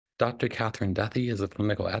Dr. Catherine Duthie is a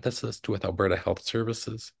clinical ethicist with Alberta Health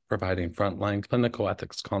Services, providing frontline clinical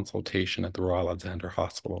ethics consultation at the Royal Alexandra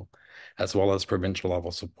Hospital, as well as provincial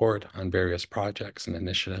level support on various projects and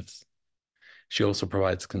initiatives. She also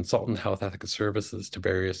provides consultant health ethics services to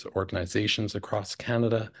various organizations across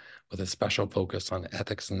Canada with a special focus on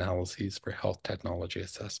ethics analyses for health technology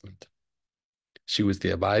assessment. She was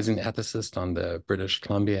the advising ethicist on the British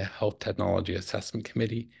Columbia Health Technology Assessment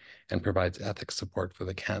Committee and provides ethics support for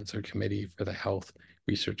the Cancer Committee for the Health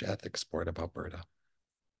Research Ethics Board of Alberta.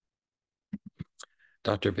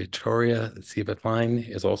 Dr. Victoria Sievetlein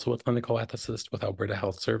is also a clinical ethicist with Alberta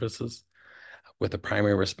Health Services, with the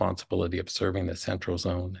primary responsibility of serving the Central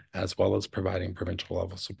Zone, as well as providing provincial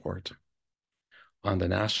level support. On the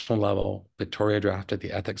national level, Victoria drafted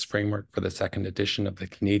the ethics framework for the second edition of the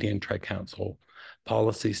Canadian Tri-Council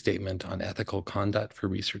Policy Statement on Ethical Conduct for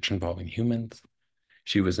Research Involving Humans.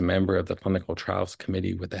 She was a member of the Clinical Trials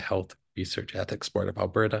Committee with the Health Research Ethics Board of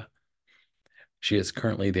Alberta. She is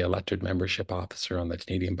currently the elected membership officer on the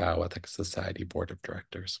Canadian Bioethics Society Board of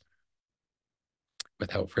Directors.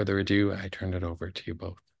 Without further ado, I turn it over to you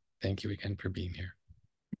both. Thank you again for being here.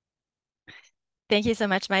 Thank you so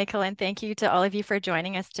much, Michael, and thank you to all of you for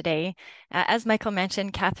joining us today. As Michael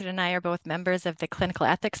mentioned, Catherine and I are both members of the Clinical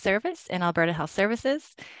Ethics Service in Alberta Health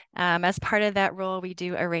Services. As part of that role, we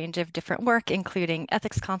do a range of different work, including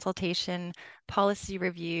ethics consultation, policy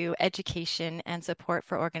review, education, and support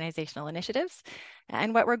for organizational initiatives.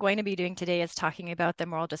 And what we're going to be doing today is talking about the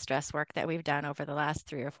moral distress work that we've done over the last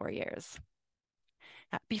 3 or 4 years.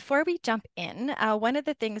 Before we jump in, one of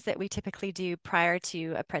the things that we typically do prior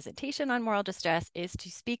to a presentation on moral distress is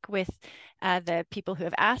to speak with the people who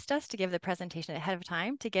have asked us to give the presentation ahead of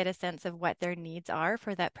time to get a sense of what their needs are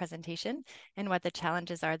for that presentation and what the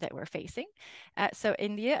challenges are that we're facing. So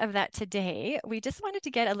in lieu of that today, we just wanted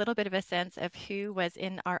to get a little bit of a sense of who was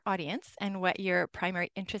in our audience and what your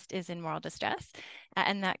primary interest is in moral distress.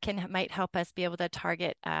 And that might help us be able to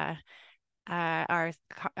target our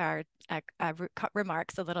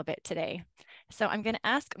remarks a little bit today. So I'm going to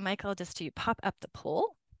ask Michael just to pop up the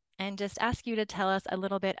poll and just ask you to tell us a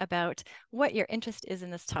little bit about what your interest is in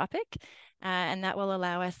this topic. And that will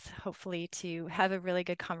allow us hopefully to have a really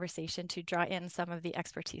good conversation to draw in some of the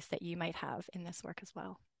expertise that you might have in this work as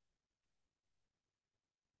well.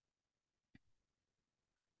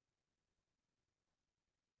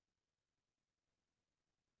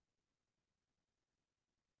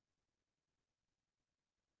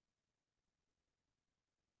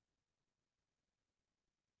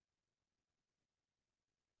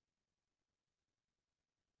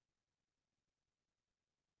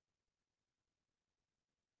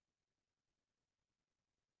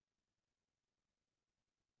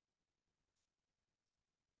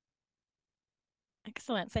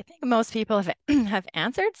 Excellent. So I think most people have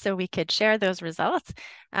answered, so we could share those results.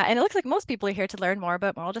 And it looks like most people are here to learn more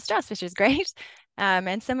about moral distress, which is great.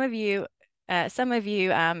 And some of you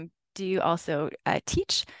do also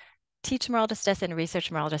teach moral distress and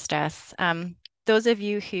research moral distress. Those of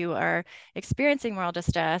you who are experiencing moral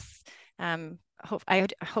distress, I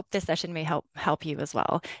hope this session may help you as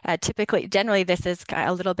well. Generally, this is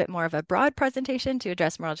a little bit more of a broad presentation to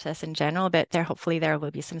address moral distress in general, but hopefully there will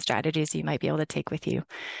be some strategies you might be able to take with you.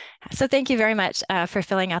 So thank you very much for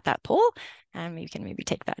filling out that poll, and we can maybe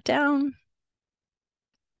take that down.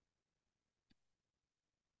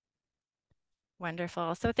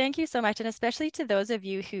 Wonderful. So thank you so much. And especially to those of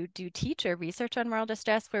you who do teach or research on moral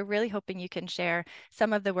distress, we're really hoping you can share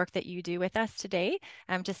some of the work that you do with us today,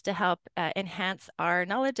 just to help enhance our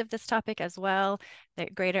knowledge of this topic as well, the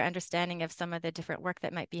greater understanding of some of the different work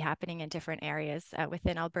that might be happening in different areas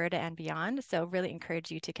within Alberta and beyond. So really encourage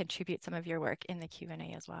you to contribute some of your work in the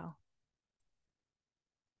Q&A as well.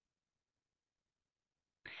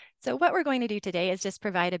 So what we're going to do today is just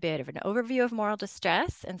provide a bit of an overview of moral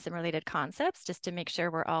distress and some related concepts, just to make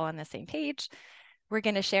sure we're all on the same page. We're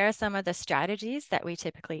going to share some of the strategies that we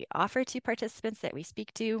typically offer to participants that we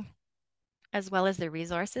speak to, as well as the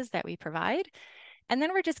resources that we provide. And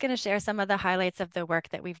then we're just going to share some of the highlights of the work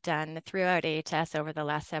that we've done throughout AHS over the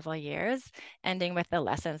last several years, ending with the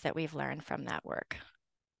lessons that we've learned from that work.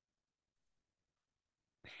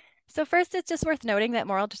 So first, it's just worth noting that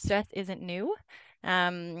moral distress isn't new.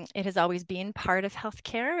 It has always been part of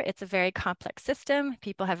healthcare. It's a very complex system.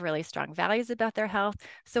 People have really strong values about their health,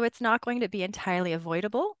 so it's not going to be entirely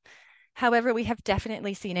avoidable. However, we have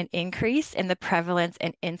definitely seen an increase in the prevalence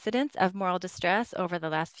and incidence of moral distress over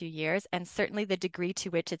the last few years, and certainly the degree to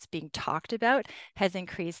which it's being talked about has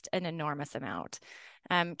increased an enormous amount.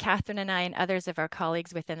 Catherine and I and others of our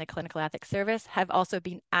colleagues within the Clinical Ethics Service have also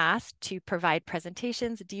been asked to provide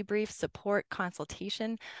presentations, debriefs, support,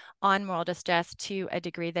 consultation on moral distress to a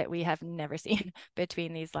degree that we have never seen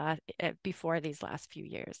before these last few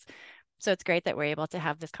years. So it's great that we're able to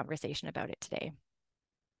have this conversation about it today.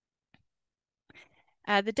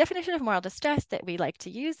 The definition of moral distress that we like to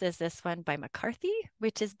use is this one by McCarthy,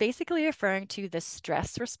 which is basically referring to the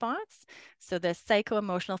stress response. So the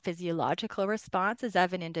psycho-emotional physiological response is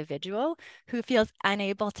of an individual who feels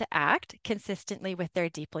unable to act consistently with their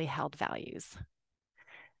deeply held values.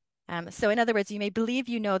 So in other words, you may believe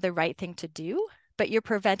you know the right thing to do, but you're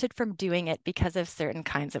prevented from doing it because of certain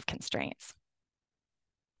kinds of constraints.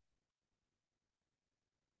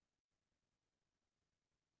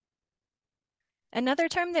 Another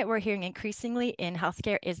term that we're hearing increasingly in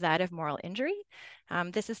healthcare is that of moral injury.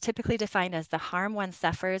 This is typically defined as the harm one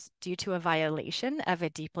suffers due to a violation of a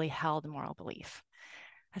deeply held moral belief.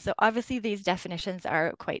 So obviously these definitions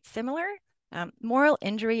are quite similar. Moral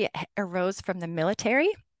injury arose from the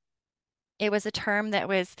military. It was a term that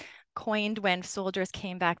was coined when soldiers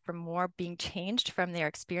came back from war, being changed from their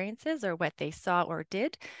experiences or what they saw or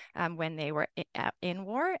did when they were in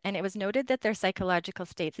war. And it was noted that their psychological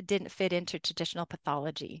states didn't fit into traditional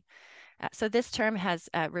pathology. So this term has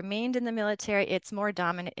remained in the military. It's more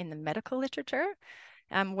dominant in the medical literature,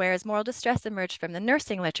 whereas moral distress emerged from the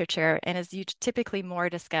nursing literature and is typically more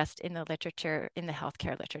discussed in the literature, in the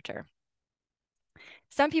healthcare literature.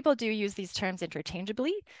 Some people do use these terms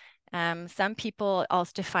interchangeably. Some people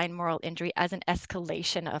also define moral injury as an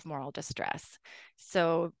escalation of moral distress.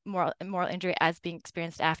 So moral injury as being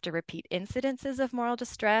experienced after repeat incidences of moral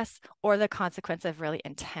distress or the consequence of really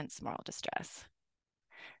intense moral distress.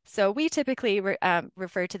 So we typically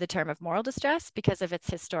refer to the term of moral distress because of its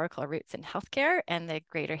historical roots in healthcare and the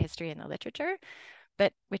greater history in the literature.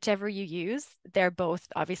 But whichever you use, they're both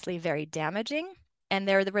obviously very damaging, and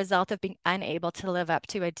they're the result of being unable to live up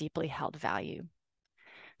to a deeply held value.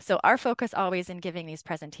 So our focus always in giving these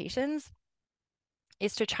presentations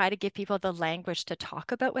is to try to give people the language to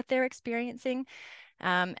talk about what they're experiencing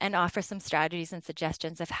and offer some strategies and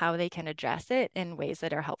suggestions of how they can address it in ways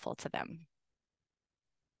that are helpful to them.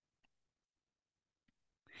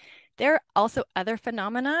 There are also other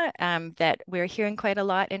phenomena that we're hearing quite a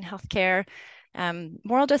lot in healthcare.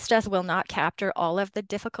 Moral distress will not capture all of the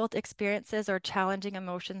difficult experiences or challenging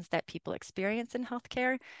emotions that people experience in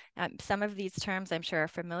healthcare. Some of these terms I'm sure are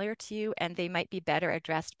familiar to you, and they might be better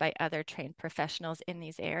addressed by other trained professionals in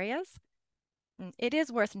these areas. It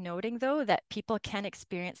is worth noting, though, that people can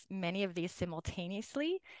experience many of these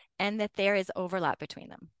simultaneously and that there is overlap between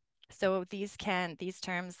them. So these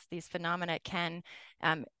terms, these phenomena can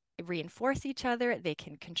reinforce each other, they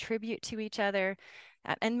can contribute to each other.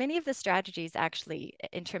 And many of the strategies actually,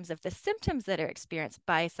 in terms of the symptoms that are experienced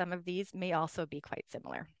by some of these, may also be quite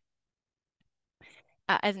similar.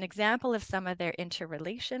 As an example of some of their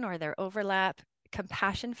interrelation or their overlap,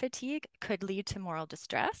 compassion fatigue could lead to moral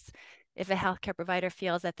distress. If a healthcare provider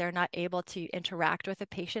feels that they're not able to interact with a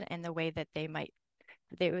patient in the way that they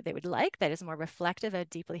would like, that is more reflective of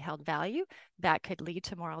deeply held value, that could lead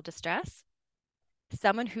to moral distress.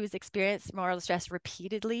 Someone who's experienced moral distress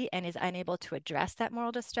repeatedly and is unable to address that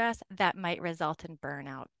moral distress, that might result in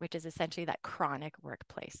burnout, which is essentially that chronic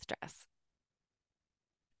workplace stress.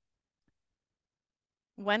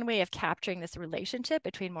 One way of capturing this relationship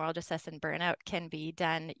between moral distress and burnout can be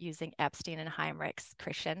done using Epstein and Heinrich's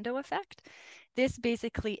crescendo effect. This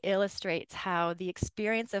basically illustrates how the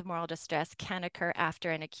experience of moral distress can occur after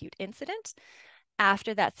an acute incident.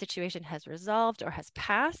 After that situation has resolved or has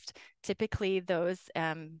passed, typically those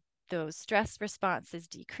stress responses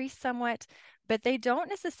decrease somewhat, but they don't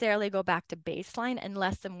necessarily go back to baseline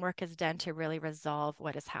unless some work is done to really resolve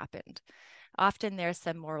what has happened. Often there's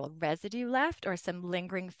some moral residue left or some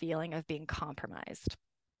lingering feeling of being compromised.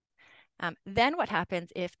 Then what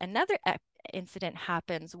happens if another incident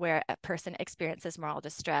happens where a person experiences moral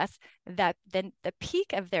distress, that then the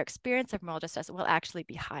peak of their experience of moral distress will actually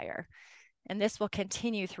be higher. And this will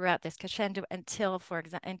continue throughout this crescendo until, for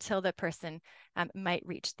example, until the person might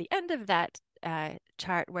reach the end of that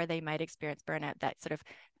chart where they might experience burnout, that sort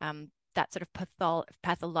of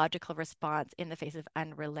pathological response in the face of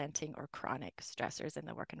unrelenting or chronic stressors in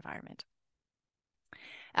the work environment.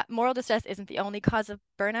 Moral distress isn't the only cause of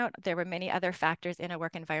burnout. There were many other factors in a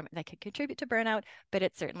work environment that could contribute to burnout, but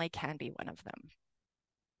it certainly can be one of them.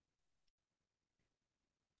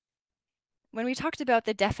 When we talked about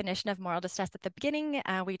the definition of moral distress at the beginning,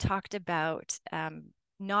 we talked about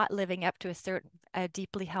not living up to a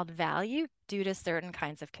deeply held value due to certain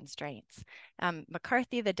kinds of constraints.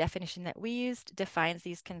 McCarthy, the definition that we used, defines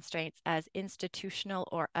these constraints as institutional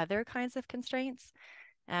or other kinds of constraints.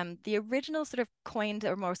 The original sort of coined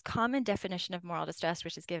or most common definition of moral distress,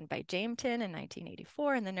 which is given by Jameson in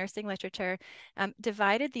 1984 in the nursing literature,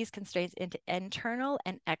 divided these constraints into internal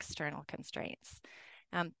and external constraints.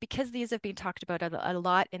 Because these have been talked about a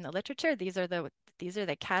lot in the literature, these are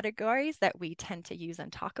the categories that we tend to use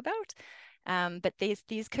and talk about. But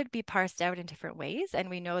these could be parsed out in different ways. And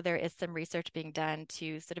we know there is some research being done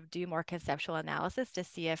to sort of do more conceptual analysis to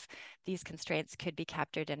see if these constraints could be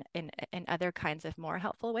captured in other kinds of more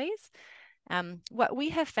helpful ways. What we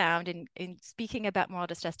have found in speaking about moral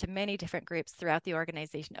distress to many different groups throughout the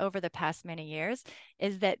organization over the past many years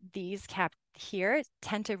is that these here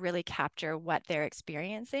tend to really capture what they're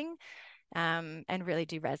experiencing and really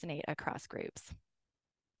do resonate across groups.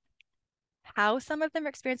 How some of them are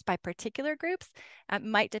experienced by particular groups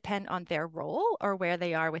might depend on their role or where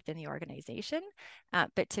they are within the organization,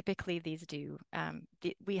 but typically these do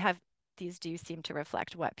seem to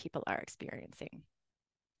reflect what people are experiencing.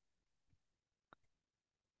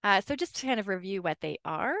 So just to kind of review what they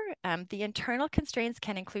are, the internal constraints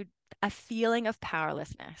can include a feeling of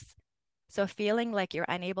powerlessness. So feeling like you're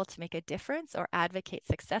unable to make a difference or advocate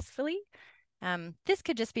successfully. This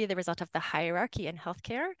could just be the result of the hierarchy in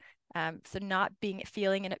healthcare. So not being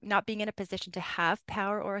in a position to have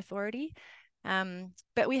power or authority.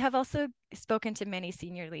 But we have also spoken to many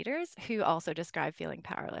senior leaders who also describe feeling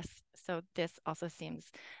powerless. So this also seems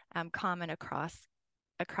common across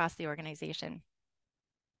the organization.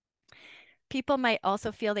 People might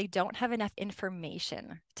also feel they don't have enough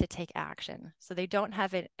information to take action. So they don't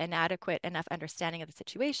have an adequate enough understanding of the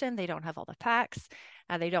situation. They don't have all the facts.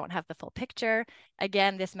 They don't have the full picture.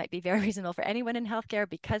 Again, this might be very reasonable for anyone in healthcare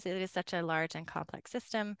because it is such a large and complex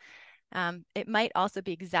system. It might also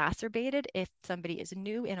be exacerbated if somebody is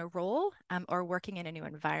new in a role or working in a new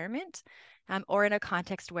environment or in a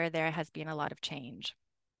context where there has been a lot of change.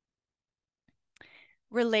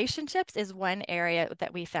 Relationships is one area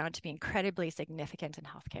that we found to be incredibly significant in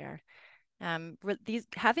healthcare.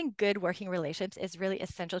 Having good working relationships is really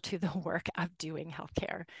essential to the work of doing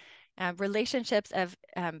healthcare. Relationships of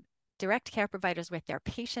direct care providers with their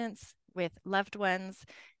patients, with loved ones,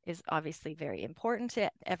 is obviously very important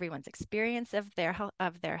to everyone's experience of their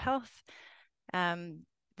health.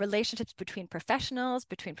 Relationships between professionals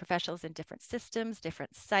in different systems,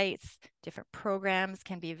 different sites, different programs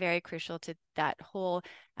can be very crucial to that whole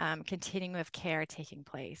continuum of care taking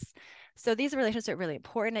place. So these relationships are really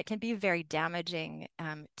important. It can be very damaging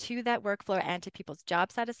to that workflow and to people's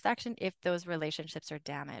job satisfaction if those relationships are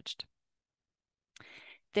damaged.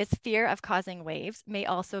 This fear of causing waves may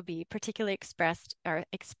also be particularly expressed or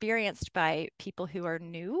experienced by people who are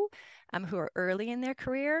new, who are early in their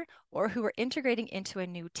career, or who are integrating into a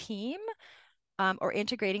new team or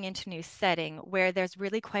integrating into a new setting where there's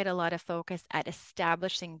really quite a lot of focus at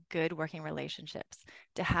establishing good working relationships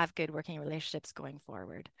to have good working relationships going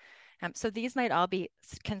forward. So these might all be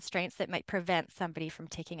constraints that might prevent somebody from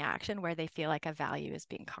taking action where they feel like a value is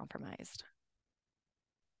being compromised.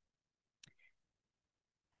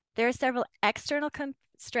 There are several external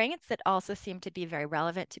constraints that also seem to be very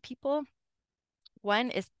relevant to people.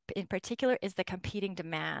 One is, in particular, is the competing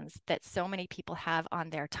demands that so many people have on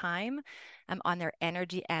their time, on their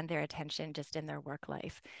energy and their attention just in their work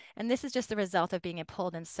life. And this is just the result of being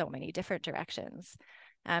pulled in so many different directions.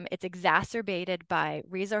 It's exacerbated by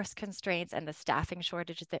resource constraints and the staffing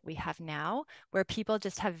shortages that we have now, where people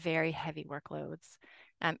just have very heavy workloads.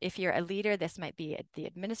 If you're a leader, this might be the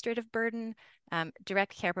administrative burden.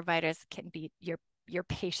 Direct care providers can be your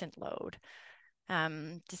patient load.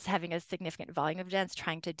 Just having a significant volume of gens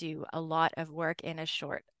trying to do a lot of work in a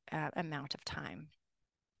short amount of time.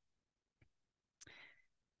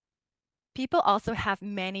 People also have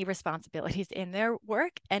many responsibilities in their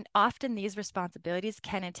work, and often these responsibilities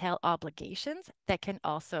can entail obligations that can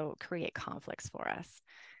also create conflicts for us.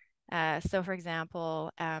 So for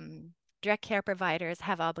example, direct care providers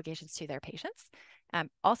have obligations to their patients,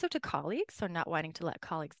 also to colleagues, so not wanting to let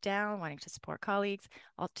colleagues down, wanting to support colleagues,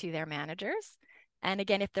 all to their managers. And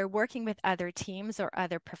again, if they're working with other teams or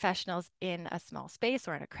other professionals in a small space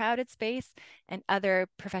or in a crowded space and other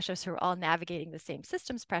professionals who are all navigating the same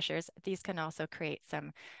systems pressures, these can also create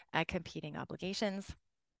some competing obligations.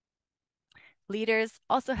 Leaders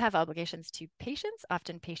also have obligations to patients,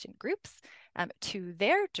 often patient groups, to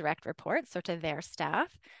their direct reports, so to their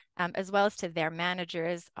staff, as well as to their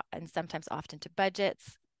managers, and sometimes often to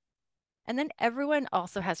budgets. And then everyone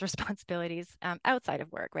also has responsibilities outside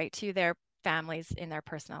of work, right, to their families in their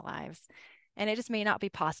personal lives. And it just may not be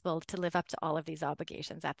possible to live up to all of these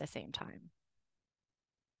obligations at the same time.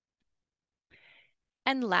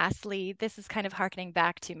 And lastly, this is kind of harkening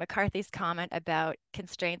back to McCarthy's comment about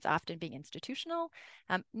constraints often being institutional.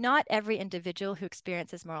 Not every individual who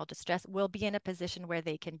experiences moral distress will be in a position where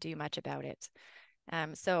they can do much about it.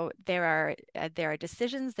 So there are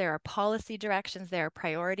decisions, there are policy directions, there are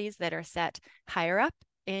priorities that are set higher up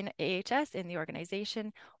in AHS, in the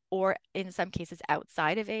organization, or in some cases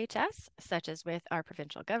outside of AHS, such as with our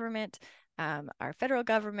provincial government, our federal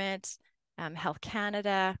government, Health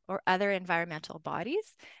Canada, or other environmental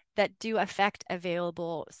bodies that do affect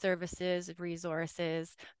available services,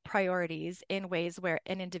 resources, priorities in ways where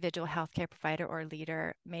an individual healthcare provider or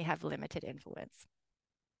leader may have limited influence.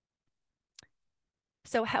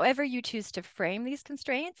 So however you choose to frame these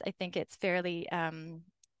constraints, I think it's fairly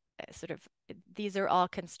these are all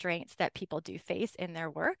constraints that people do face in their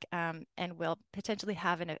work, and will potentially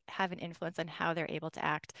have an influence on how they're able to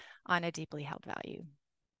act on a deeply held value.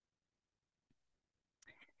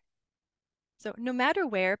 So no matter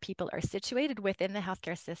where people are situated within the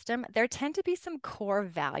healthcare system, there tend to be some core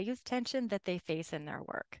values tension that they face in their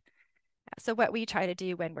work. So what we try to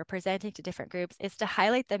do when we're presenting to different groups is to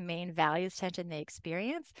highlight the main values tension they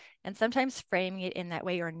experience, and sometimes framing it in that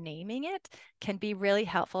way or naming it can be really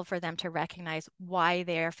helpful for them to recognize why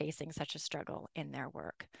they're facing such a struggle in their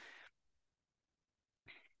work.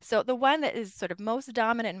 So the one that is sort of most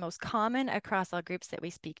dominant and most common across all groups that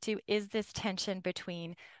we speak to is this tension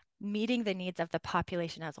between meeting the needs of the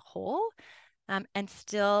population as a whole, and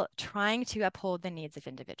still trying to uphold the needs of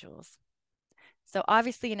individuals. So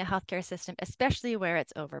obviously in a healthcare system, especially where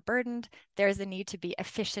it's overburdened, there's a need to be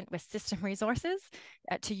efficient with system resources,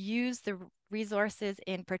 to use the resources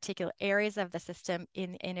in particular areas of the system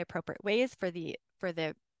in appropriate ways for the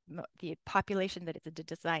population that it's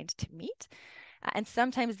designed to meet. And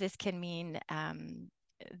sometimes this can mean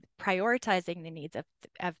prioritizing the needs of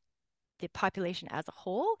the population as a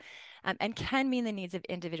whole, and can mean the needs of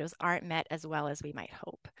individuals aren't met as well as we might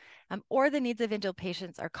hope, or the needs of individual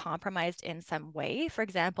patients are compromised in some way, for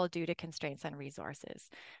example, due to constraints on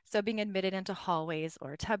resources. So being admitted into hallways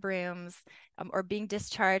or tub rooms, or being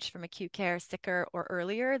discharged from acute care sicker or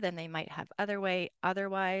earlier than they might have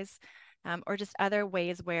otherwise, or just other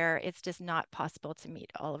ways where it's just not possible to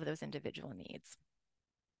meet all of those individual needs.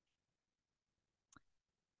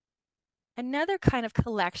 Another kind of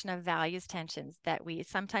collection of values tensions that we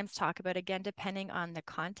sometimes talk about, again, depending on the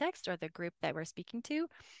context or the group that we're speaking to,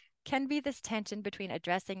 can be this tension between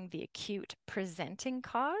addressing the acute presenting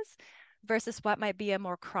cause versus what might be a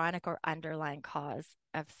more chronic or underlying cause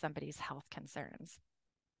of somebody's health concerns.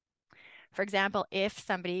 For example, if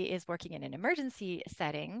somebody is working in an emergency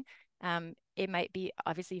setting, it might be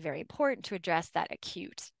obviously very important to address that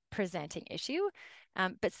acute presenting issue.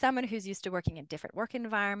 But someone who's used to working in different work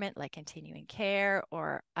environment, like continuing care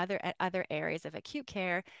or other areas of acute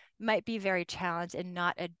care, might be very challenged in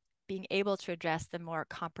not being able to address the more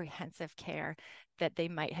comprehensive care that they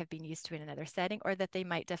might have been used to in another setting, or that they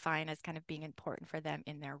might define as kind of being important for them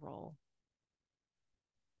in their role.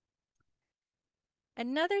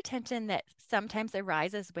 Another tension that sometimes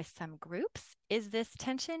arises with some groups is this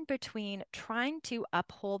tension between trying to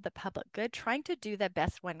uphold the public good, trying to do the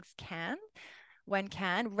best one can,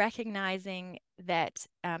 recognizing that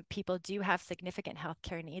people do have significant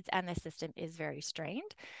healthcare needs and the system is very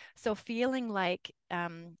strained. So feeling like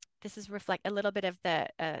this is reflect a little bit of the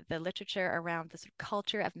literature around this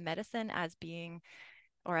culture of medicine as being,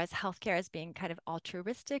 or as healthcare as being kind of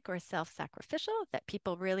altruistic or self-sacrificial, that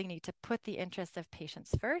people really need to put the interests of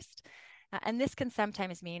patients first. And this can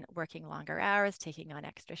sometimes mean working longer hours, taking on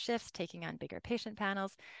extra shifts, taking on bigger patient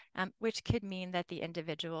panels, which could mean that the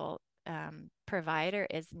individual provider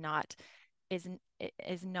is not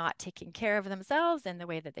taking care of themselves in the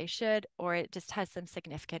way that they should, or it just has some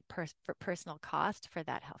significant personal cost for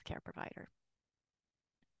that healthcare provider.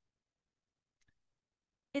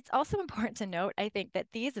 It's also important to note, I think, that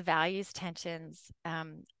these values tensions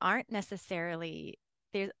aren't necessarily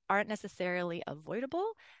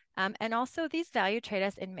avoidable, and also these value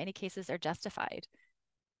trade-offs in many cases are justified.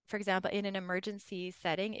 For example, in an emergency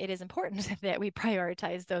setting, it is important that we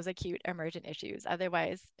prioritize those acute emergent issues.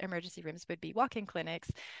 Otherwise, emergency rooms would be walk-in clinics,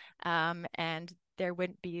 and there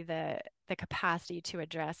wouldn't be the capacity to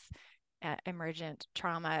address emergent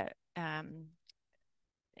trauma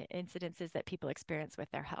incidences that people experience with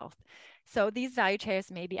their health. So these value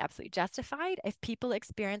trade-offs may be absolutely justified. If people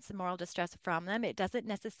experience moral distress from them, it doesn't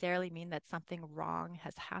necessarily mean that something wrong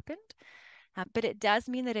has happened. But it does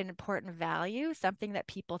mean that an important value, something that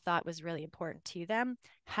people thought was really important to them,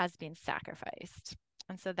 has been sacrificed.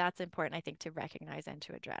 And so that's important, I think, to recognize and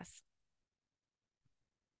to address.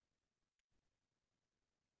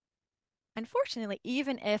 Unfortunately,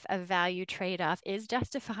 even if a value trade-off is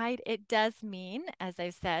justified, it does mean, as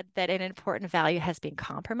I've said, that an important value has been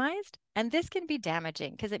compromised. And this can be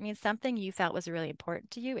damaging because it means something you felt was really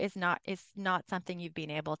important to you is not something you've been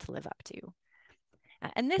able to live up to.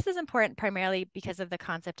 And this is important primarily because of the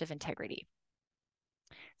concept of integrity.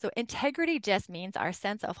 So integrity just means our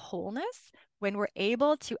sense of wholeness when we're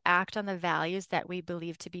able to act on the values that we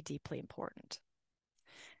believe to be deeply important.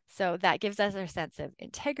 So that gives us our sense of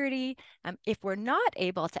integrity. If we're not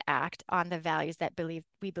able to act on the values that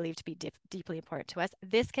we believe to be deeply important to us,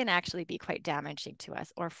 this can actually be quite damaging to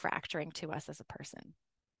us or fracturing to us as a person.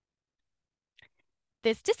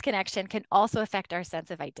 This disconnection can also affect our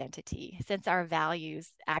sense of identity, since our values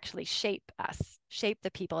actually shape us, shape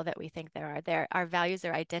the people that we think there are. Our values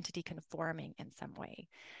are identity conforming in some way.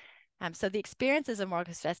 So the experiences of moral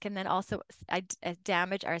distress can then also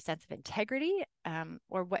damage our sense of integrity,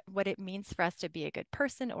 or what it means for us to be a good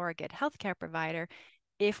person or a good healthcare provider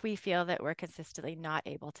if we feel that we're consistently not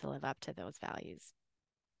able to live up to those values.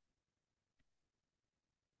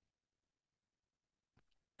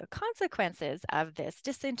 The consequences of this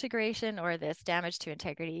disintegration or this damage to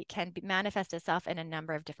integrity can manifest itself in a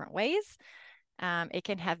number of different ways. It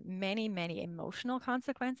can have many, many emotional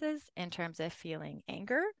consequences in terms of feeling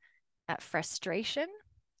anger, frustration,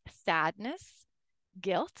 sadness,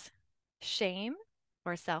 guilt, shame,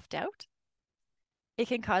 or self-doubt. It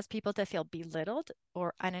can cause people to feel belittled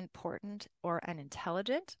or unimportant or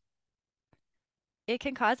unintelligent. It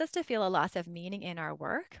can cause us to feel a loss of meaning in our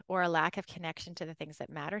work or a lack of connection to the things that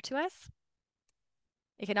matter to us.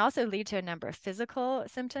 It can also lead to a number of physical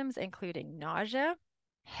symptoms, including nausea,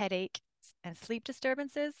 headache, and sleep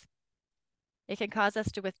disturbances. It can cause us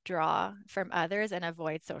to withdraw from others and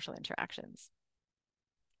avoid social interactions.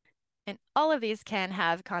 And all of these can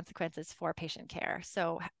have consequences for patient care.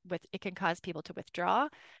 So it can cause people to withdraw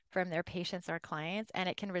from their patients or clients, and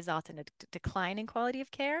it can result in a decline in quality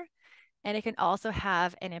of care. And it can also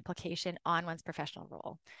have an implication on one's professional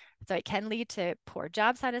role. So it can lead to poor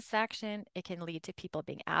job satisfaction. It can lead to people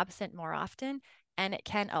being absent more often, and it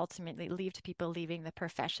can ultimately lead to people leaving the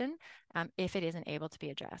profession if it isn't able to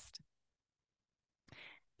be addressed.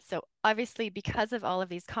 So obviously, because of all of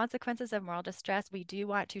these consequences of moral distress, we do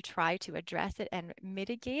want to try to address it and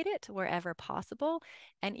mitigate it wherever possible,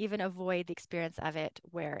 and even avoid the experience of it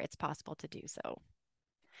where it's possible to do so.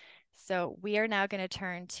 So we are now going to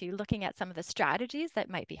turn to looking at some of the strategies that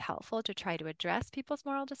might be helpful to try to address people's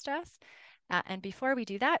moral distress. And before we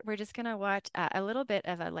do that, we're just going to watch a little bit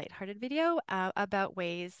of a lighthearted video about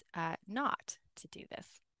ways not to do this.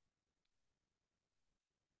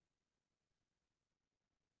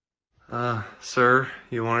 Sir,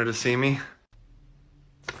 you wanted to see me?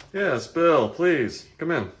 Yes, Bill, please,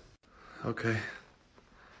 come in. Okay.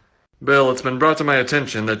 Bill, it's been brought to my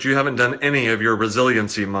attention that you haven't done any of your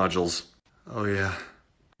resiliency modules. Oh, yeah.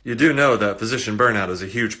 You do know that physician burnout is a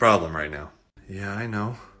huge problem right now. Yeah, I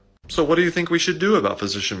know. So what do you think we should do about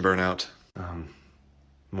physician burnout?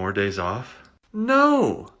 More days off?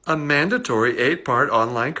 No! A mandatory 8-part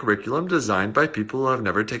online curriculum designed by people who have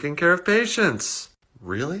never taken care of patients.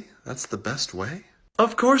 Really? That's the best way?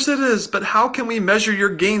 Of course it is, but how can we measure your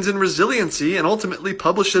gains in resiliency and ultimately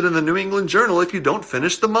publish it in the New England Journal if you don't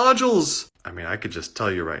finish the modules? I mean, I could just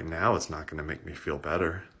tell you right now it's not going to make me feel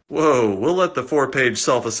better. Whoa, we'll let the 4-page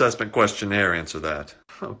self-assessment questionnaire answer that.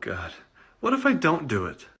 Oh, God. What if I don't do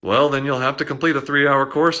it? Well, then you'll have to complete a 3-hour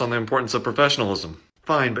course on the importance of professionalism.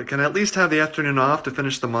 Fine, but can I at least have the afternoon off to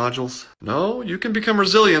finish the modules? No, you can become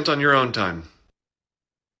resilient on your own time.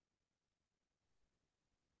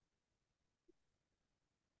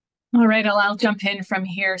 All right, I'll jump in from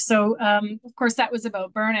here. So, of course, that was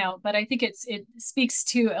about burnout, but I think it speaks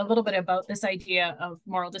to a little bit about this idea of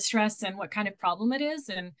moral distress and what kind of problem it is,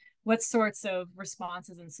 and what sorts of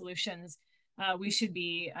responses and solutions we should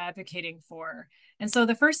be advocating for. And so,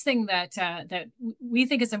 the first thing that we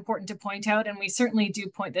think is important to point out, and we certainly do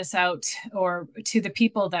point this out or to the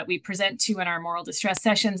people that we present to in our moral distress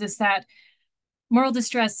sessions, is that moral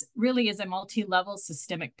distress really is a multi-level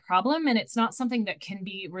systemic problem, and it's not something that can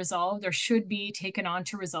be resolved or should be taken on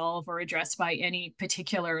to resolve or addressed by any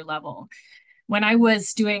particular level. When I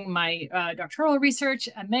was doing my doctoral research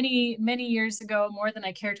many, many years ago, more than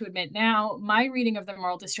I care to admit now, my reading of the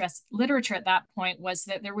moral distress literature at that point was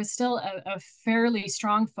that there was still a fairly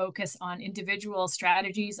strong focus on individual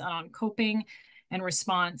strategies, on coping and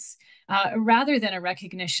response, rather than a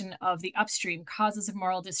recognition of the upstream causes of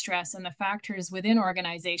moral distress and the factors within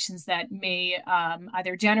organizations that may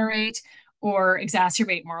either generate or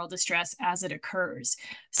exacerbate moral distress as it occurs.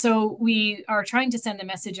 So we are trying to send the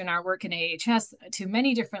message in our work in AHS to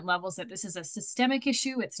many different levels that this is a systemic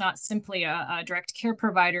issue. It's not simply a direct care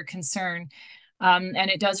provider concern. And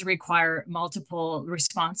it does require multiple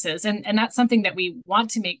responses. And that's something that we want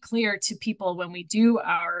to make clear to people when we do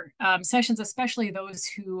our sessions, especially those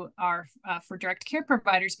who are for direct care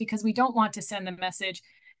providers, because we don't want to send the message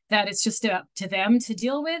that it's just up to them to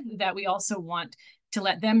deal with, that we also want to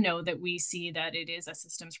let them know that we see that it is a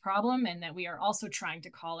systems problem and that we are also trying to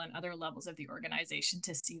call on other levels of the organization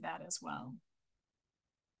to see that as well.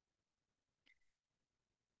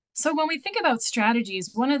 So when we think about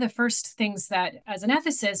strategies, one of the first things that as an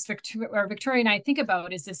ethicist, Victoria and I think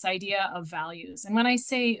about is this idea of values. And when I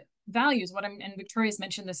say values, and Victoria's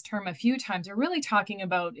mentioned this term a few times, we're really talking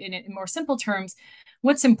about, in more simple terms,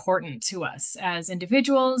 what's important to us as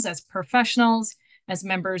individuals, as professionals, as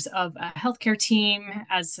members of a healthcare team,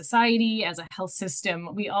 as society, as a health system.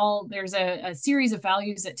 There's a series of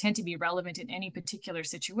values that tend to be relevant in any particular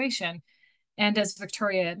situation. And as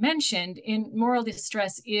Victoria mentioned, moral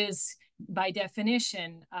distress is, by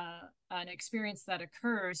definition, an experience that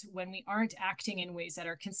occurs when we aren't acting in ways that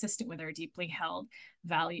are consistent with our deeply held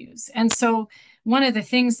values. And so one of the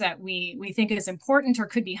things that we think is important or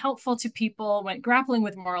could be helpful to people when grappling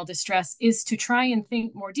with moral distress is to try and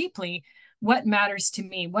think more deeply, what matters to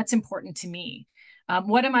me? What's important to me?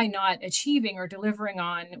 What am I not achieving or delivering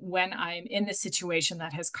on when I'm in the situation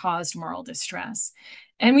that has caused moral distress?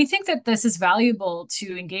 And we think that this is valuable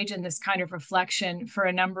to engage in this kind of reflection for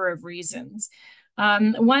a number of reasons.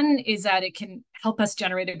 One is that it can help us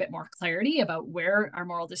generate a bit more clarity about where our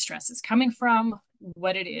moral distress is coming from,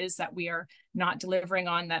 what it is that we are not delivering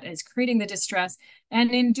on that is creating the distress.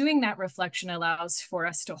 And in doing that reflection allows for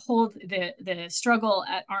us to hold the struggle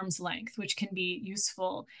at arm's length, which can be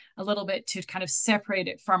useful a little bit to kind of separate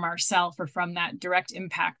it from ourself or from that direct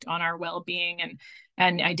impact on our well-being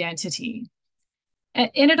and identity. And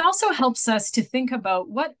it also helps us to think about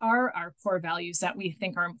what are our core values that we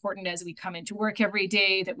think are important as we come into work every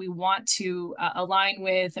day, that we want to align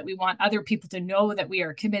with, that we want other people to know that we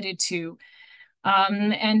are committed to.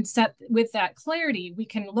 And with that clarity, we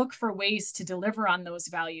can look for ways to deliver on those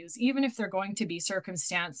values, even if they're going to be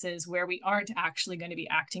circumstances where we aren't actually going to be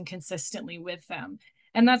acting consistently with them.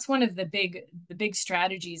 And that's one of the big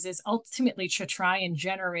strategies, is ultimately to try and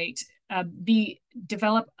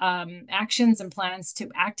develop actions and plans to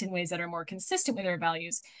act in ways that are more consistent with our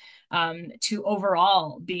values, to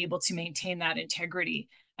overall be able to maintain that integrity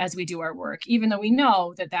as we do our work, even though we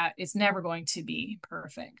know that that is never going to be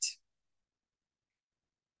perfect.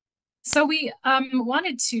 So we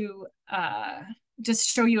wanted to just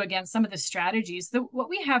show you again some of the strategies. What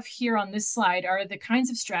we have here on this slide are the kinds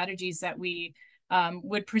of strategies that we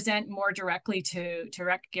would present more directly to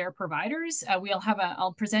direct care providers.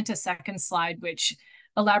 I'll present a second slide which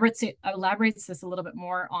elaborates this a little bit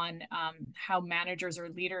more on how managers or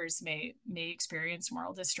leaders may experience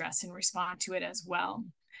moral distress and respond to it as well.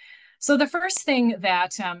 So the first thing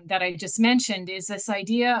that I just mentioned is this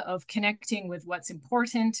idea of connecting with what's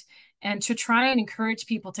important, and to try and encourage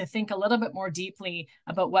people to think a little bit more deeply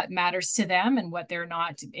about what matters to them and what they're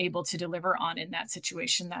not able to deliver on in that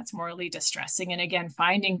situation that's morally distressing. And again,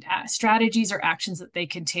 finding strategies or actions that they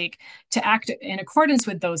can take to act in accordance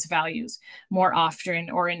with those values more often,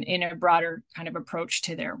 or in a broader kind of approach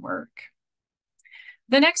to their work.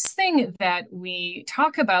 The next thing that we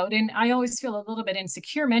talk about, and I always feel a little bit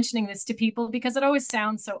insecure mentioning this to people because it always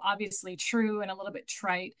sounds so obviously true and a little bit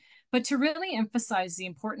trite, but to really emphasize the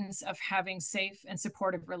importance of having safe and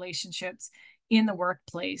supportive relationships in the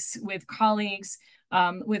workplace with colleagues,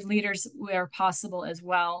 with leaders where possible as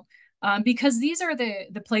well. Because these are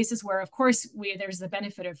the places where, of course, there's the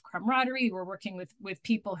benefit of camaraderie. We're working with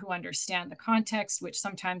people who understand the context, which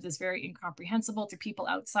sometimes is very incomprehensible to people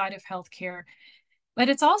outside of healthcare. But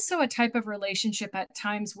it's also a type of relationship at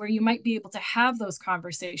times where you might be able to have those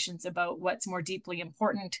conversations about what's more deeply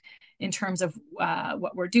important in terms of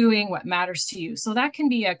what we're doing, what matters to you. So that can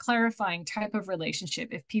be a clarifying type of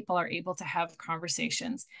relationship if people are able to have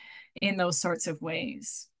conversations in those sorts of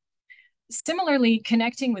ways. Similarly,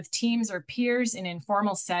 connecting with teams or peers in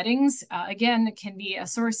informal settings, again, can be a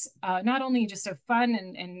source not only just of fun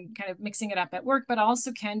and kind of mixing it up at work, but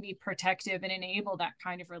also can be protective and enable that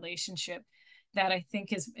kind of relationship that I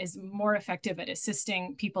think is more effective at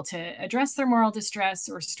assisting people to address their moral distress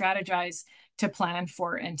or strategize to plan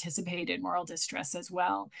for anticipated moral distress as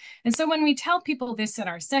well. And so when we tell people this in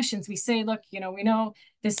our sessions, we say, look, we know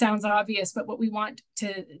this sounds obvious, but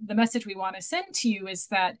the message we want to send to you is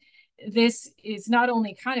that this is not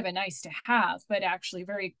only kind of a nice to have, but actually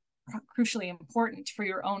very crucially important for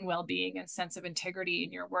your own well-being and sense of integrity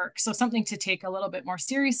in your work. So something to take a little bit more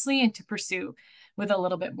seriously and to pursue with a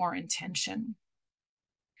little bit more intention.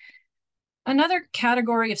 Another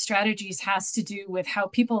category of strategies has to do with how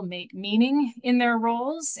people make meaning in their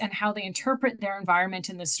roles and how they interpret their environment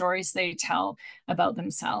and the stories they tell about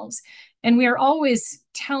themselves. And we are always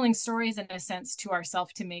telling stories, in a sense, to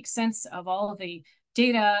ourselves to make sense of all of the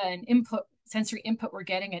data and sensory input we're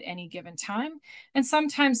getting at any given time. And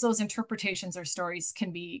sometimes those interpretations or stories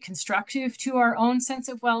can be constructive to our own sense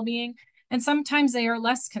of well-being, and sometimes they are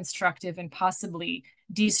less constructive and possibly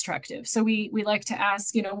destructive. So we like to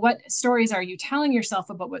ask, what stories are you telling yourself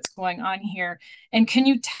about what's going on here? And can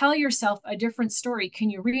you tell yourself a different story? Can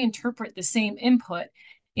you reinterpret the same input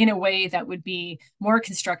in a way that would be more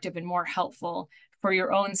constructive and more helpful for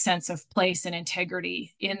your own sense of place and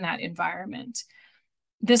integrity in that environment?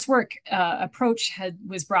 This work approach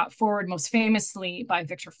was brought forward most famously by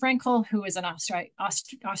Viktor Frankl, who is an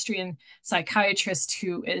Austrian psychiatrist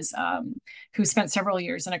who spent several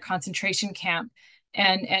years in a concentration camp,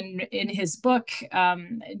 and in his book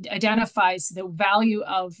identifies the value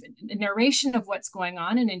of narration of what's going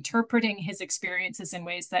on and interpreting his experiences in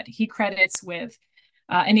ways that he credits with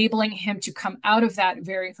enabling him to come out of that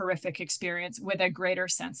very horrific experience with a greater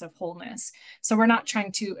sense of wholeness. So we're not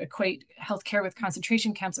trying to equate healthcare with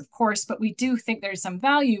concentration camps, of course, but we do think there's some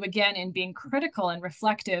value, again, in being critical and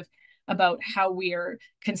reflective about how we are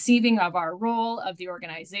conceiving of our role, of the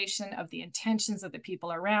organization, of the intentions of the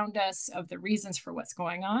people around us, of the reasons for what's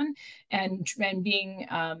going on, and being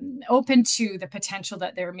open to the potential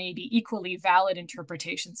that there may be equally valid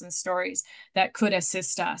interpretations and stories that could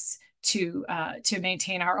assist us to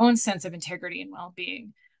maintain our own sense of integrity and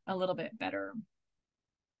well-being a little bit better.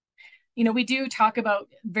 We do talk about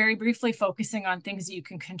very briefly focusing on things you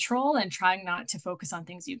can control and trying not to focus on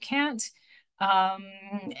things you can't.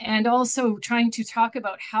 And also trying to talk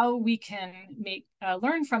about how we can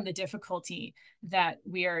learn from the difficulty that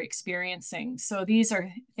we are experiencing. So these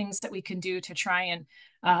are things that we can do to try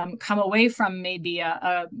and come away from maybe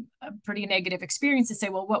a pretty negative experience and say,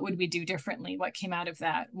 well, what would we do differently? What came out of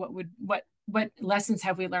that? What lessons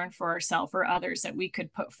have we learned for ourselves or others that we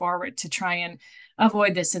could put forward to try and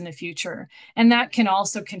avoid this in the future? And that can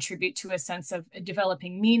also contribute to a sense of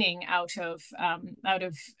developing meaning out of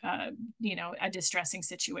a distressing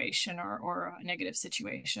situation or a negative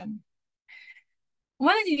situation.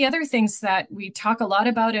 One of the other things that we talk a lot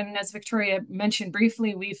about, and as Victoria mentioned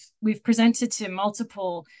briefly, we've presented to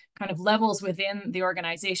multiple kind of levels within the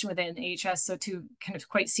organization, within AHS, so to kind of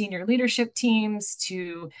quite senior leadership teams,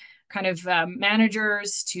 to kind of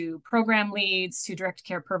managers, to program leads, to direct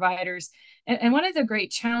care providers. And one of the great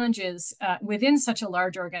challenges within such a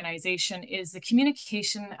large organization is the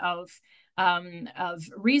communication of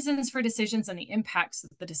reasons for decisions and the impacts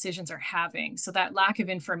that the decisions are having. So that lack of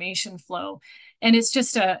information flow. And it's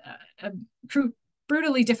just a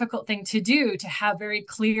brutally difficult thing to do, to have very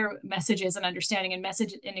clear messages and understanding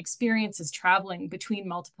and experiences traveling between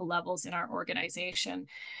multiple levels in our organization.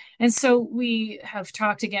 And so we have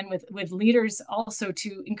talked again with leaders also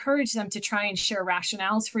to encourage them to try and share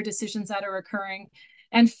rationales for decisions that are occurring,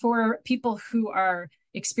 and for people who are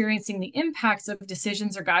experiencing the impacts of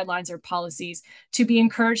decisions or guidelines or policies to be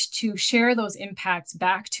encouraged to share those impacts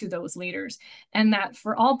back to those leaders. And that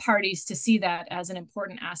for all parties to see that as an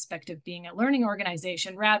important aspect of being a learning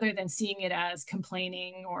organization, rather than seeing it as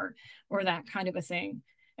complaining or that kind of a thing.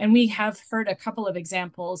 And we have heard a couple of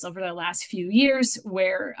examples over the last few years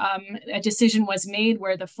where a decision was made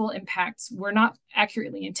where the full impacts were not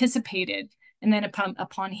accurately anticipated. And then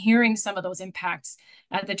upon hearing some of those impacts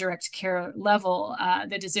at the direct care level,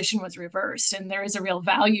 the decision was reversed. And there is a real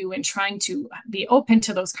value in trying to be open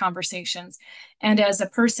to those conversations. And as a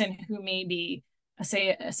person who may be,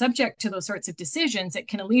 say, subject to those sorts of decisions, it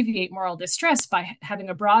can alleviate moral distress by having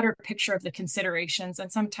a broader picture of the considerations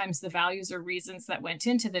and sometimes the values or reasons that went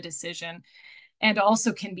into the decision. And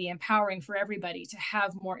also can be empowering for everybody to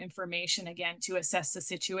have more information, again, to assess the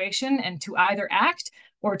situation and to either act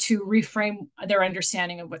or to reframe their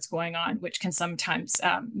understanding of what's going on, which can sometimes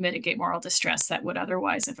mitigate moral distress that would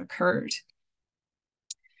otherwise have occurred.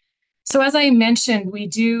 So as I mentioned, we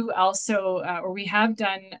do also, or we have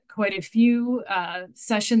done quite a few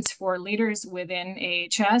sessions for leaders within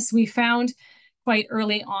AHS. We found quite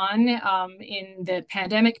early on in the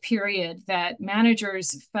pandemic period that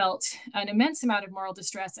managers felt an immense amount of moral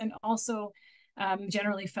distress, and also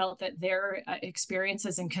generally felt that their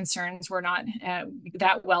experiences and concerns were not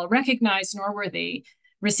that well recognized, nor were they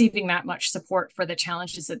receiving that much support for the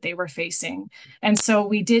challenges that they were facing. And so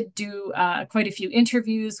we did do quite a few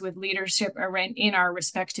interviews with leadership in our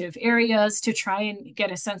respective areas to try and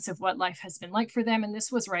get a sense of what life has been like for them. And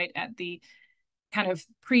this was right at the kind of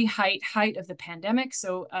height of the pandemic.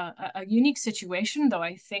 So a unique situation, though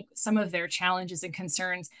I think some of their challenges and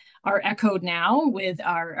concerns are echoed now with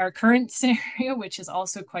our current scenario, which is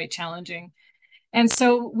also quite challenging. And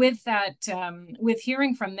so with that, with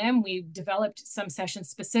hearing from them, we developed some sessions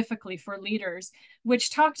specifically for leaders,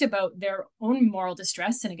 which talked about their own moral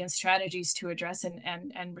distress and again, strategies to address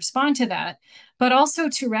and respond to that, but also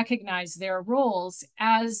to recognize their roles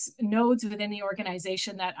as nodes within the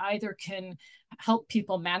organization that either can help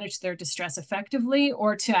people manage their distress effectively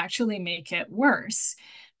or to actually make it worse.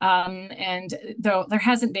 And though there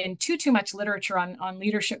hasn't been too much literature on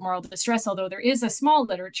leadership moral distress, although there is a small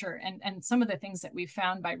literature, and some of the things that we've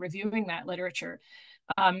found by reviewing that literature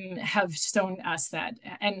have shown us that,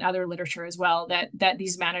 and other literature as well, that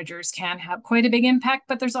these managers can have quite a big impact,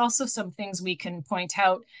 but there's also some things we can point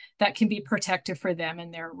out that can be protective for them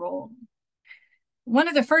in their role. One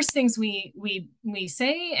of the first things we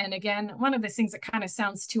say, and again, one of the things that kind of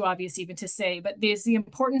sounds too obvious even to say, but is the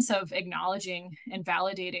importance of acknowledging and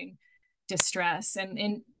validating distress. And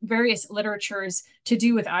in various literatures to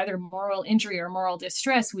do with either moral injury or moral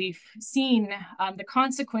distress, we've seen the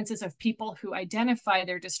consequences of people who identify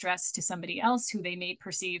their distress to somebody else who they may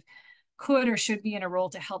perceive could or should be in a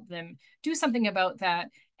role to help them do something about that,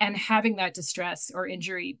 and having that distress or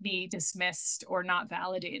injury be dismissed or not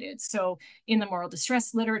validated. So in the moral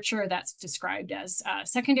distress literature, that's described as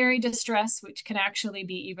secondary distress, which can actually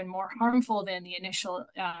be even more harmful than the initial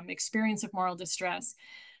experience of moral distress.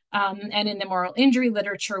 And in the moral injury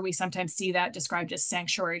literature, we sometimes see that described as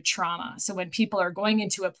sanctuary trauma. So when people are going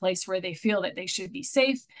into a place where they feel that they should be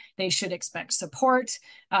safe, they should expect support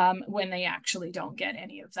when they actually don't get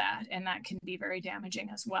any of that. And that can be very damaging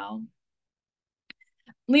as well.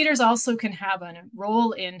 Leaders also can have a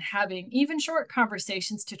role in having even short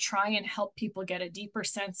conversations to try and help people get a deeper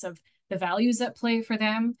sense of the values at play for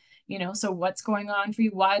them. You know, so what's going on for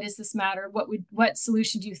you? Why does this matter? What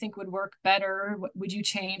solution do you think would work better? What would you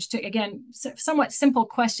change? To, again, somewhat simple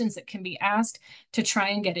questions that can be asked to try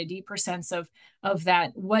and get a deeper sense of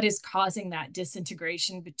that, what is causing that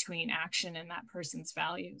disintegration between action and that person's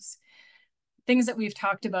values. Things that we've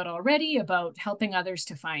talked about already about helping others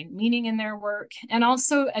to find meaning in their work, and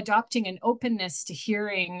also adopting an openness to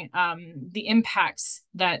hearing the impacts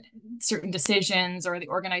that certain decisions or the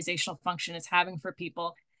organizational function is having for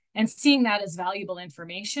people, and seeing that as valuable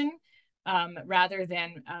information rather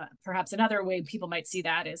than perhaps another way people might see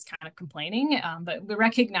that is kind of complaining, but we're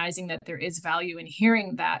recognizing that there is value in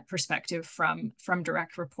hearing that perspective from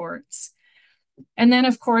direct reports. And then,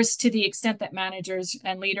 of course, to the extent that managers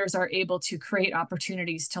and leaders are able to create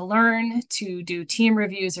opportunities to learn, to do team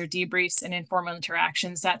reviews or debriefs and informal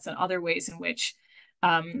interactions, that's other ways in which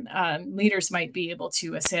leaders might be able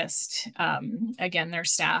to assist, again, their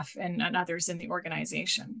staff and others in the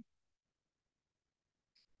organization.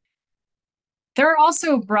 There are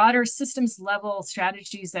also broader systems level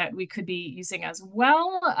strategies that we could be using as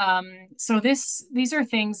well. So these are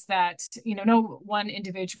things that, you know, no one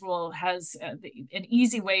individual has an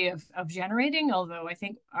easy way of generating, although I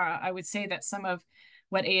think I would say that some of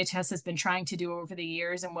what AHS has been trying to do over the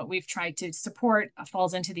years and what we've tried to support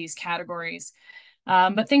falls into these categories.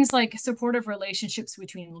 But things like supportive relationships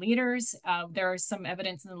between leaders, there is some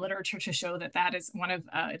evidence in the literature to show that that is one of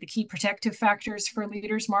the key protective factors for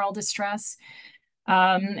leaders' moral distress.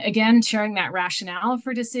 Again, sharing that rationale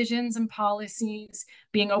for decisions and policies,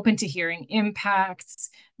 being open to hearing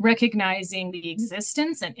impacts, recognizing the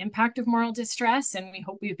existence and impact of moral distress, and we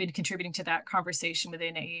hope we've been contributing to that conversation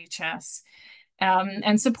within AHS.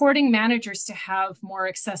 And supporting managers to have more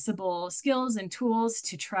accessible skills and tools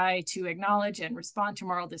to try to acknowledge and respond to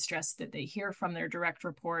moral distress that they hear from their direct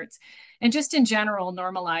reports. And just in general,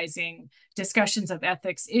 normalizing discussions of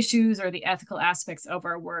ethics issues or the ethical aspects of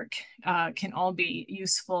our work can all be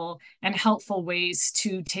useful and helpful ways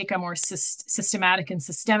to take a more systematic and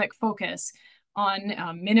systemic focus on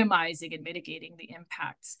minimizing and mitigating the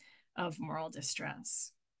impacts of moral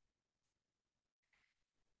distress.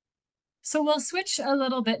 So we'll switch a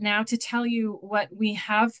little bit now to tell you what we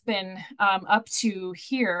have been up to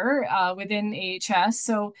here within AHS.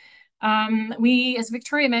 So we, as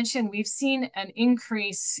Victoria mentioned, we've seen an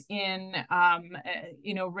increase in,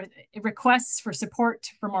 requests for support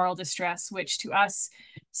for moral distress, which to us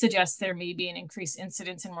suggests there may be an increased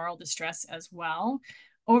incidence in moral distress as well.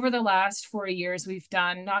 Over the last 4 years, we've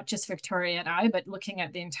done, not just Victoria and I, but looking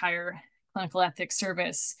at the entire clinical ethics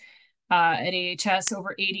service at AHS,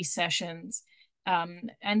 over 80 sessions.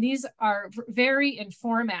 And these are vary in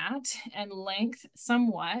format and length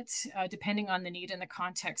somewhat, depending on the need and the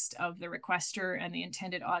context of the requester and the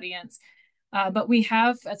intended audience. But we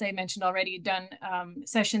have, as I mentioned already, done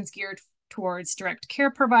sessions geared towards direct care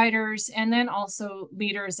providers, and then also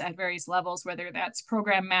leaders at various levels, whether that's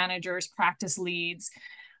program managers, practice leads,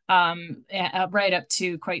 right up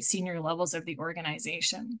to quite senior levels of the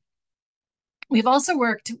organization. We've also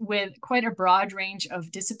worked with quite a broad range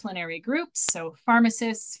of disciplinary groups, so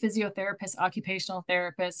pharmacists, physiotherapists, occupational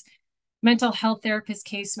therapists, mental health therapists,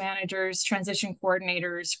 case managers, transition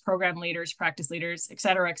coordinators, program leaders, practice leaders, et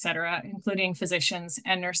cetera, including physicians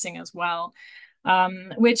and nursing as well.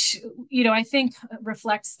 Which, I think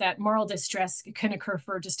reflects that moral distress can occur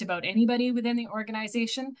for just about anybody within the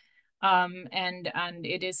organization. And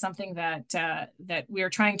it is something that we are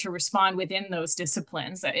trying to respond within those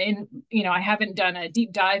disciplines. I haven't done a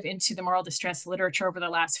deep dive into the moral distress literature over the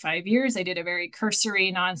last 5 years. I did a very cursory,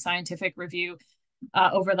 non-scientific review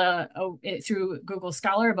through Google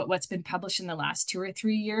Scholar about what's been published in the last 2 or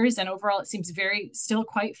 3 years. And overall, it seems still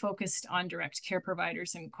quite focused on direct care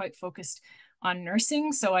providers and quite focused on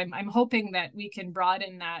nursing. So I'm hoping that we can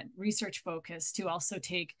broaden that research focus to also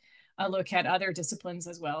take a look at other disciplines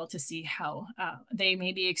as well to see how they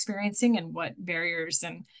may be experiencing and what barriers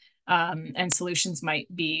and solutions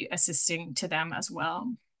might be assisting to them as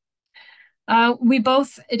well.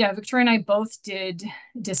 Victoria and I both did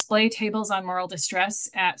display tables on moral distress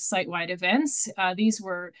at site-wide events. These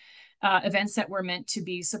were events that were meant to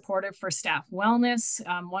be supportive for staff wellness.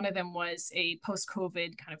 One of them was a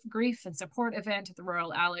post-COVID kind of grief and support event at the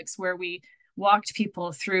Royal Alex, where we walked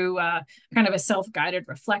people through kind of a self-guided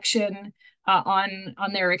reflection on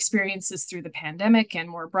their experiences through the pandemic and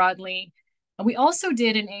more broadly. We also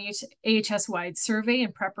did an AHS-wide survey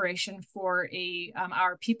in preparation for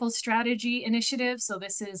our People Strategy initiative. So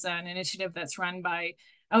this is an initiative that's run by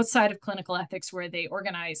outside of clinical ethics, where they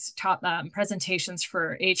organize top presentations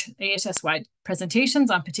for AHS-wide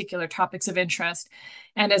presentations on particular topics of interest.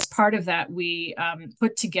 And as part of that, we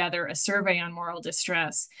put together a survey on moral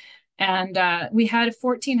distress. And we had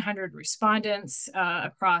 1,400 respondents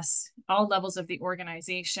across all levels of the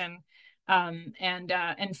organization.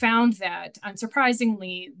 And found that,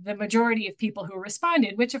 unsurprisingly, the majority of people who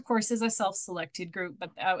responded, which of course is a self-selected group,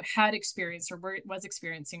 but had experienced or was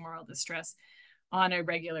experiencing moral distress on a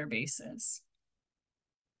regular basis.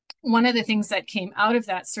 One of the things that came out of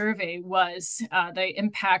that survey was the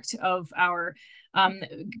impact of our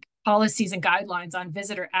policies and guidelines on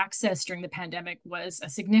visitor access during the pandemic was a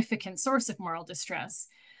significant source of moral distress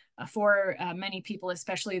for many people,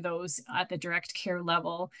 especially those at the direct care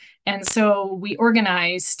level. And so we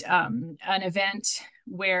organized an event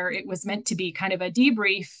where it was meant to be kind of a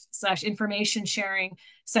debrief / information sharing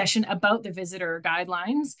session about the visitor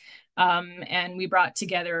guidelines. And we brought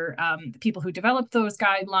together the people who developed those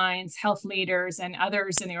guidelines, health leaders, and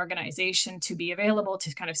others in the organization to be available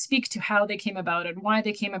to kind of speak to how they came about and why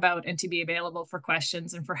they came about, and to be available for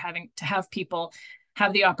questions and for having to have people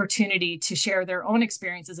have the opportunity to share their own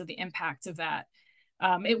experiences of the impacts of that.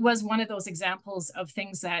 It was one of those examples of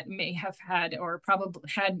things that may have had or probably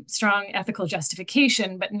had strong ethical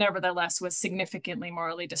justification, but nevertheless was significantly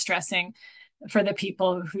morally distressing for the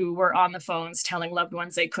people who were on the phones telling loved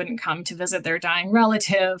ones they couldn't come to visit their dying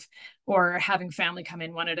relative, or having family come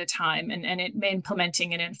in one at a time, and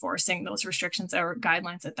implementing and enforcing those restrictions or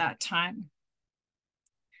guidelines at that time.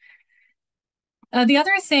 The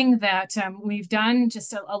other thing that we've done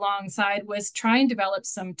just alongside was try and develop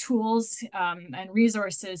some tools and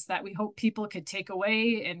resources that we hope people could take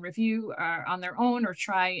away and review on their own, or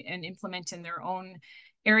try and implement in their own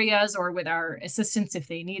areas, or with our assistance if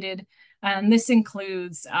they needed. And this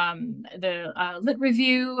includes the Lit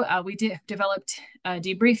Review. We developed a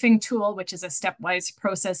debriefing tool, which is a stepwise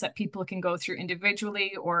process that people can go through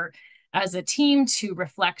individually or as a team to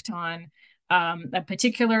reflect on a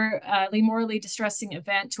particularly morally distressing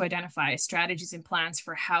event, to identify strategies and plans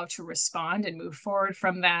for how to respond and move forward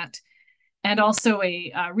from that. And also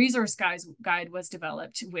a resource guide was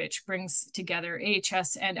developed, which brings together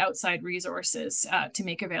AHS and outside resources to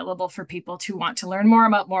make available for people to want to learn more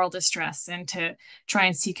about moral distress and to try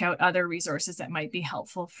and seek out other resources that might be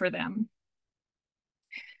helpful for them.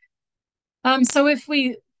 So if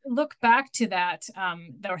we look back to that,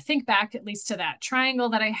 or think back at least to that triangle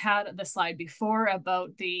that I had on the slide before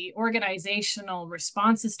about the organizational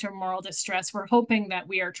responses to moral distress, we're hoping that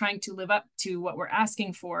we are trying to live up to what we're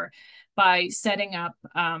asking for by setting up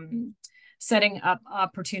setting up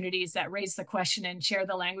opportunities that raise the question and share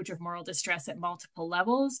the language of moral distress at multiple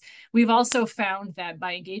levels. We've also found that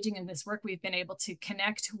by engaging in this work, we've been able to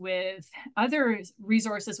connect with other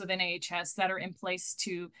resources within AHS that are in place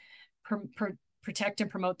to protect and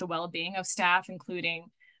promote the well-being of staff, including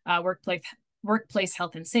workplace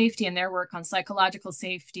health and safety and their work on psychological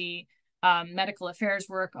safety, medical affairs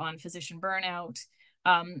work on physician burnout.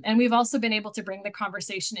 And we've also been able to bring the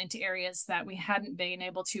conversation into areas that we hadn't been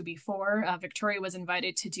able to before. Victoria was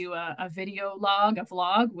invited to do a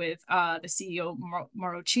vlog with the CEO,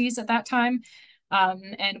 Mauro Cheese, at that time.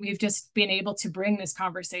 And we've just been able to bring this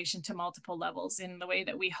conversation to multiple levels in the way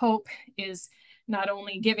that we hope is not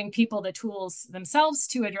only giving people the tools themselves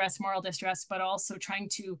to address moral distress, but also trying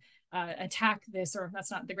to attack this, or that's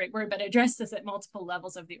not the great word, but address this at multiple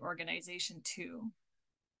levels of the organization too.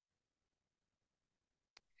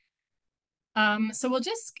 So we'll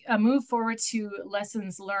just move forward to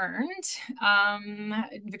lessons learned.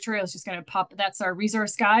 Victoria is just going to pop, that's our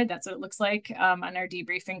resource guide. That's what it looks like, and our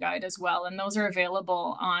debriefing guide as well. And those are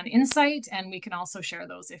available on Insight, and we can also share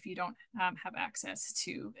those if you don't have access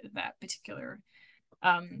to that particular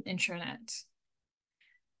intranet.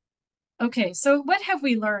 Okay, so what have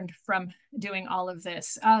we learned from doing all of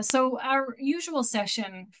this? So our usual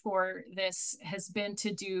session for this has been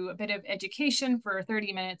to do a bit of education for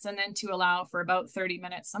 30 minutes and then to allow for about 30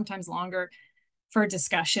 minutes, sometimes longer, for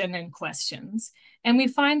discussion and questions. And we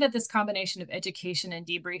find that this combination of education and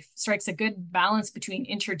debrief strikes a good balance between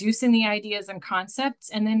introducing the ideas and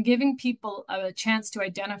concepts and then giving people a chance to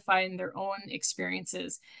identify in their own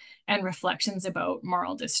experiences and reflections about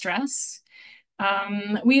moral distress.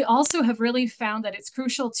 We also have really found that it's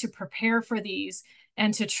crucial to prepare for these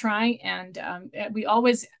and to try and we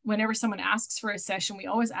always, whenever someone asks for a session, we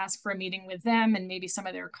always ask for a meeting with them and maybe some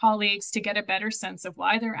of their colleagues to get a better sense of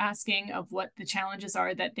why they're asking, of what the challenges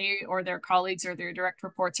are that they or their colleagues or their direct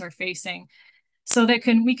reports are facing, so that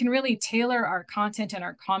we can really tailor our content and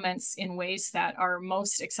our comments in ways that are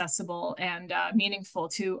most accessible and meaningful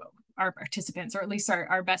to our participants, or at least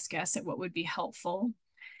our best guess at what would be helpful.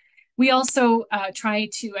 We also try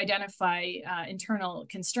to identify internal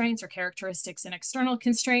constraints or characteristics and external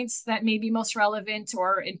constraints that may be most relevant,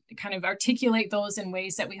 or kind of articulate those in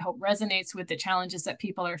ways that we hope resonates with the challenges that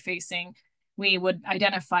people are facing. We would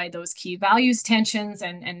identify those key values tensions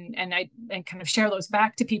and kind of share those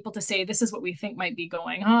back to people to say, this is what we think might be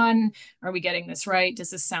going on. Are we getting this right? Does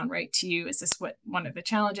this sound right to you? Is this what one of the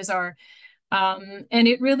challenges are? And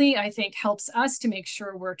it really, I think, helps us to make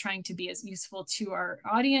sure we're trying to be as useful to our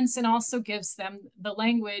audience, and also gives them the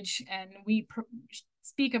language, and we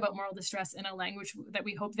speak about moral distress in a language that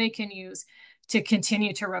we hope they can use to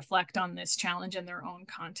continue to reflect on this challenge in their own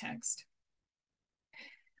context.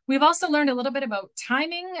 We've also learned a little bit about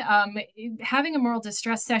timing. Having a moral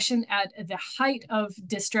distress session at the height of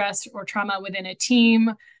distress or trauma within a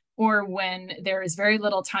team, or when there is very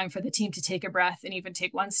little time for the team to take a breath and even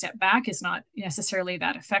take one step back, is not necessarily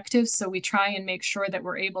that effective. So we try and make sure that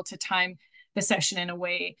we're able to time the session in a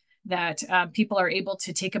way that people are able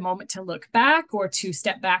to take a moment to look back or to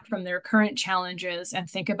step back from their current challenges and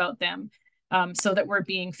think about them, so that we're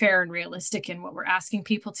being fair and realistic in what we're asking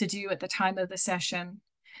people to do at the time of the session.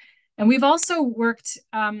 And we've also worked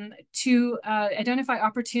to identify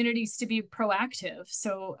opportunities to be proactive.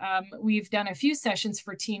 So we've done a few sessions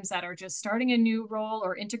for teams that are just starting a new role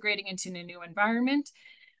or integrating into a new environment,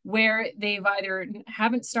 where they've either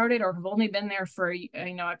haven't started or have only been there for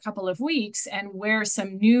a couple of weeks, and where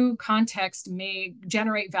some new context may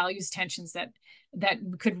generate values tensions that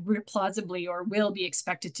could plausibly or will be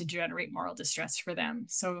expected to generate moral distress for them.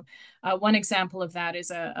 So one example of that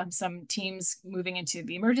is some teams moving into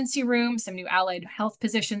the emergency room, some new allied health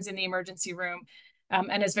positions in the emergency room.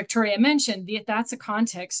 And as Victoria mentioned, that's a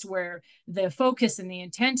context where the focus and the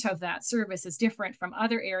intent of that service is different from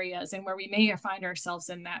other areas, and where we may find ourselves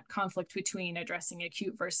in that conflict between addressing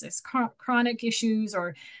acute versus chronic issues,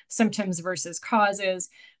 or symptoms versus causes,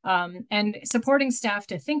 and supporting staff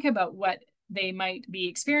to think about what they might be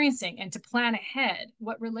experiencing and to plan ahead.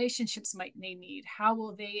 What relationships might they need? How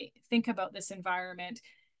will they think about this environment?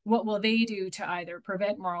 What will they do to either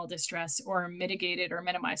prevent moral distress or mitigate it or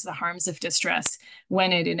minimize the harms of distress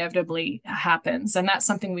when it inevitably happens? And that's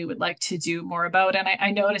something we would like to do more about. And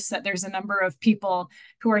I noticed that there's a number of people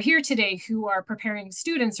who are here today who are preparing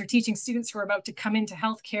students or teaching students who are about to come into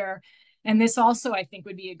healthcare. And this also, I think,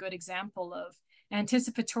 would be a good example of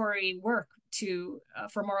anticipatory work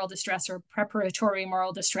for moral distress, or preparatory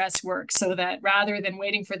moral distress work, so that rather than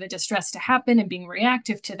waiting for the distress to happen and being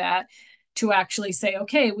reactive to that, to actually say,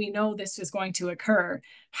 okay, we know this is going to occur.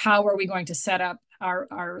 How are we going to set up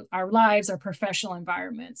our lives, our professional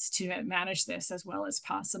environments to manage this as well as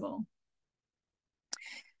possible.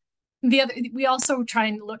 We also try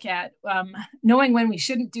and look at knowing when we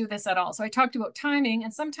shouldn't do this at all. So I talked about timing,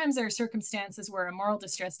 and sometimes there are circumstances where a moral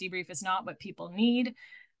distress debrief is not what people need,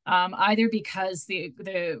 either because the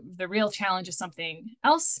real challenge is something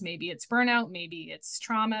else. Maybe it's burnout, maybe it's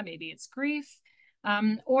trauma, maybe it's grief,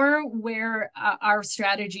 or where our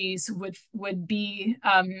strategies would be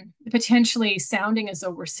potentially sounding as though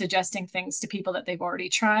we're suggesting things to people that they've already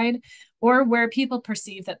tried, or where people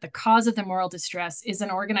perceive that the cause of the moral distress is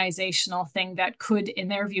an organizational thing that could, in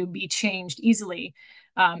their view, be changed easily,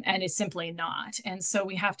 and is simply not. And so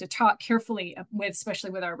we have to talk carefully with,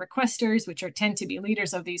 especially with our requesters, which tend to be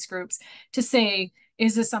leaders of these groups, to say,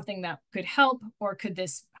 is this something that could help, or could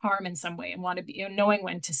this harm in some way? And want to be, knowing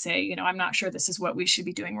when to say, I'm not sure this is what we should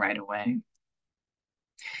be doing right away.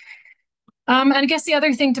 And I guess the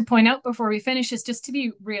other thing to point out before we finish is just to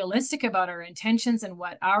be realistic about our intentions and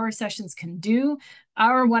what our sessions can do.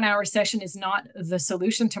 Our 1 hour session is not the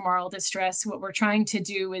solution to moral distress. What we're trying to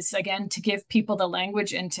do is, again, to give people the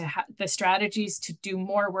language and the strategies to do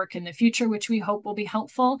more work in the future, which we hope will be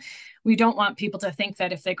helpful. We don't want people to think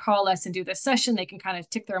that if they call us and do this session, they can kind of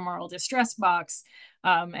tick their moral distress box.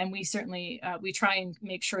 And we certainly, we try and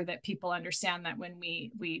make sure that people understand that when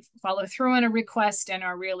we follow through on a request and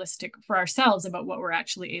are realistic for ourselves about what we're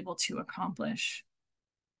actually able to accomplish.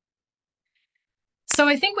 So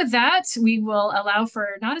I think with that, we will allow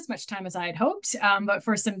for not as much time as I had hoped, but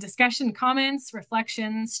for some discussion, comments,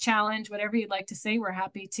 reflections, challenge, whatever you'd like to say, we're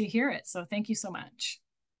happy to hear it. So thank you so much.